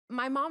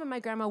my mom and my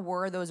grandma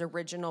were those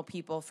original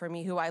people for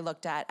me who I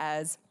looked at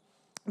as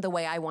the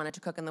way I wanted to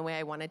cook and the way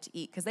I wanted to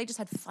eat, because they just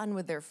had fun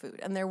with their food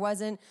and there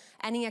wasn't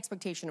any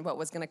expectation of what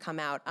was going to come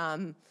out.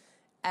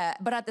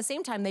 But at the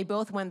same time, they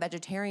both went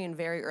vegetarian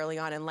very early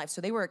on in life. So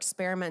they were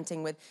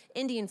experimenting with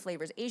Indian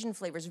flavors, Asian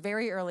flavors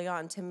very early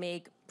on to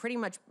make pretty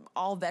much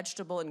all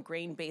vegetable and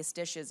grain-based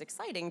dishes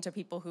exciting to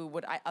people who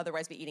would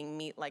otherwise be eating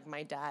meat, like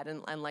my dad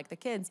and like the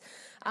kids.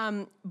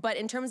 But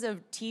in terms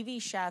of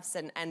TV chefs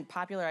and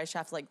popularized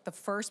chefs, like the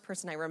first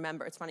person I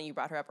remember, it's funny you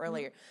brought her up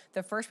earlier,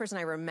 the first person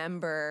I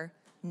remember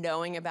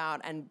knowing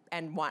about and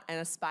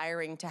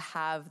aspiring to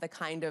have the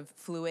kind of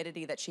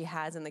fluidity that she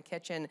has in the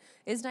kitchen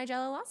is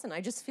Nigella Lawson.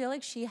 I just feel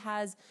like she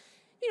has,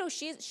 you know,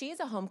 she's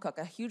a home cook,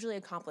 a hugely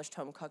accomplished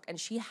home cook, and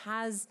she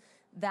has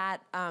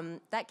that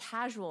that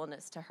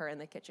casualness to her in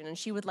the kitchen. And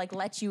she would like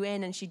let you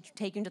in and she'd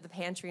take you into the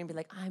pantry and be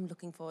like, I'm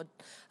looking for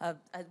a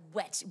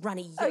wet,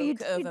 runny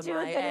yolk over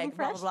my egg,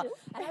 blah, blah, blah.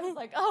 And I was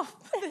like, oh,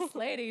 this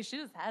lady, she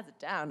just has it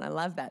down. I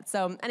love that.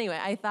 So anyway,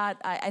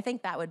 I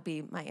think that would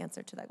be my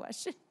answer to that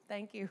question.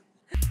 Thank you.